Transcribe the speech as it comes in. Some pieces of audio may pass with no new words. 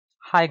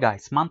Hi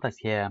guys, Mantas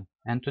here,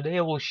 and today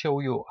I will show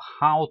you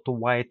how to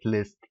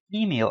whitelist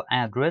email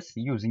address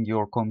using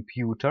your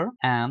computer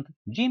and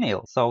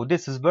Gmail. So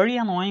this is very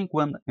annoying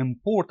when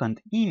important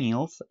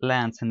emails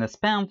lands in a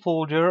spam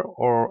folder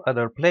or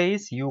other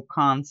place. You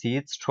can't see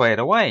it straight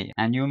away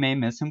and you may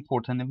miss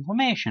important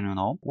information.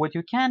 What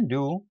you can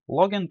do,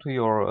 log into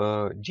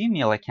your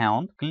Gmail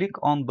account, click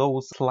on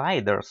those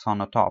sliders on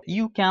the top.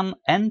 You can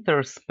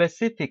enter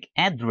specific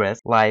address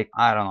like,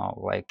 I don't know,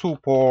 like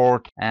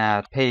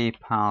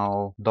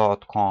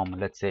support@paypal.com,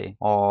 let's say,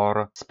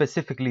 or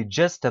specifically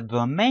just a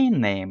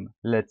domain name,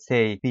 let's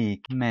say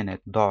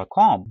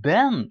peakminute.com.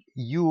 Then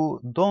you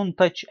don't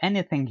touch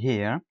anything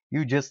here.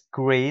 You just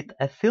create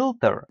a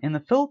filter. In the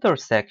filter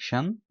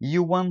section,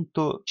 you want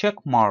to check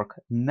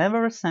mark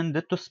never send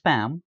it to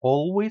spam,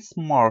 always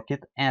mark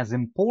it as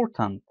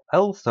important.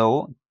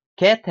 Also,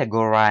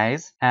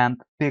 categorize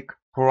and pick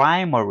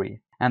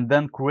primary and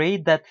then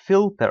create that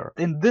filter.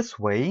 In this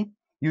way,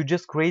 you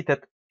just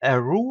created a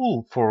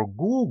rule for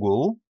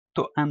Google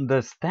to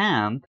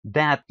understand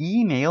that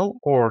email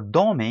or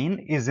domain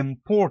is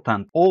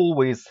important.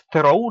 Always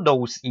throw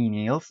those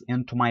emails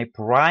into my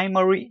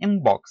primary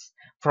inbox.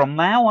 From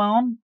now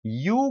on,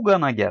 you're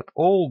gonna get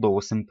all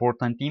those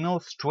important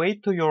emails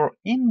straight to your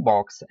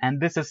inbox,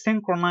 and this is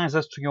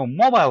synchronizes to your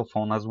mobile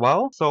phone as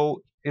well,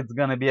 so it's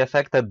gonna be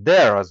affected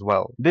there as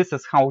well. This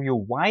is how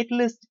you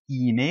whitelist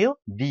email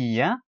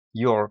via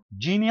your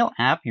Gmail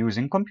app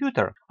using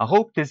computer. I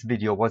hope this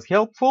video was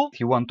helpful. If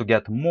you want to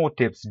get more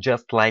tips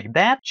just like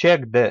that,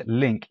 check the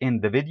link in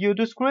the video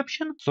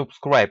description.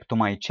 Subscribe to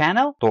my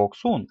channel. Talk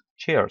soon.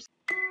 Cheers.